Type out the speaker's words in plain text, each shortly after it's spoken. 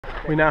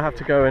we now have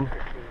to go and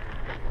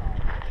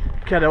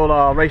get all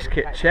our race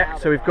kit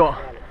checked. So we've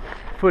got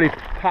fully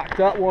packed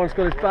up. Warren's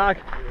got his bag,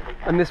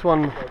 and this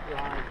one,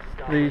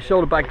 the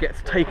shoulder bag,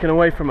 gets taken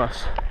away from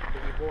us,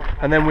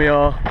 and then we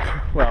are,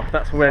 well,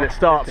 that's when it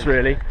starts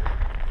really.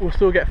 We'll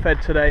still get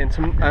fed today, and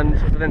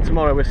then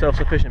tomorrow we're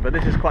self-sufficient. But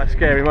this is quite a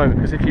scary moment,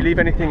 because if you leave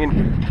anything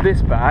in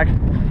this bag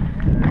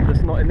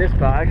that's not in this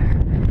bag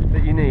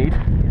that you need,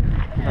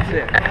 that's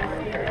it.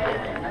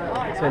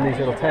 It's in these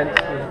little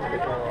tents.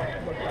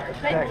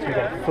 We've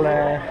got a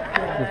flare,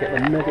 we get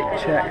the medic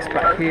checks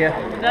back here.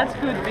 That's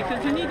good,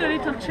 because you need a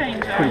little change.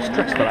 It's pretty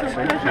stressful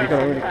actually, so you've got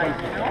to really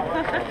concentrate.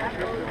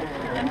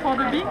 And for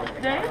the big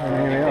day?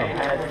 And here we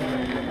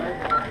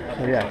are.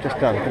 So yeah, just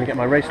done. I'm going to get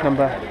my race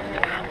number.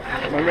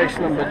 My race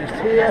number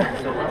just here,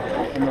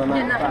 and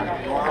then that's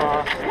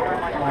back.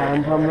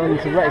 And I'm ready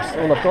to race.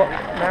 All I've got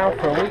now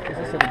for a week is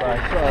this little bag.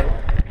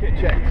 So, kit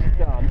check is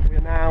done. We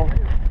are now,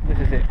 this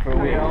is it for a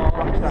week.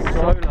 Rucksack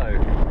solo.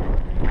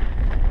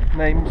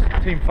 Names,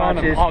 Team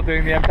Farnham badges. aren't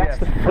doing the MDS. That's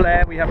the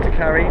flare we have to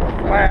carry.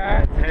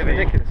 Flare. It's heavy.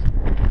 ridiculous.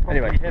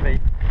 Anyway, heavy.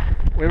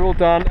 We're all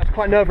done. That's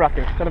quite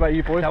nerve-wracking. I don't know about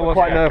you boys, That but was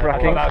quite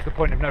nerve-wracking. Well, that was the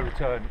point of no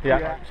return.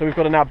 Yeah. So we've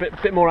got now a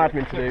bit more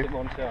admin to do.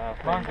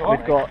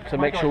 We've got to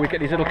make sure we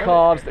get these little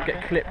cards that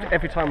get clipped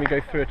every time we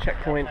go through a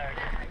checkpoint.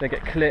 They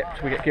get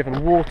clipped, we get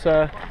given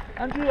water.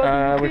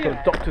 We've got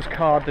a doctor's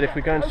card that if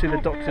we go and see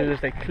the doctors,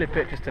 they clip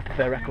it just for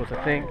their records,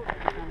 I think.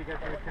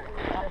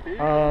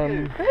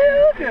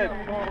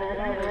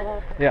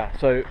 Yeah,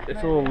 so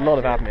it's all a lot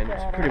of admin.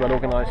 It's pretty well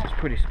organised, it's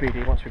pretty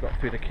speedy once we got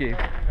through the queue.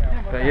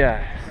 But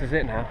yeah, this is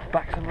it now.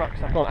 Back to the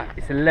rucksack on.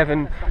 It's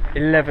 11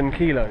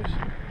 kilos.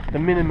 The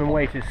minimum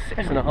weight is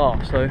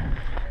 6.5, so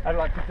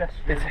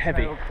it's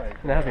heavy.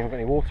 And it hasn't even got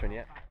any water in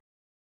yet.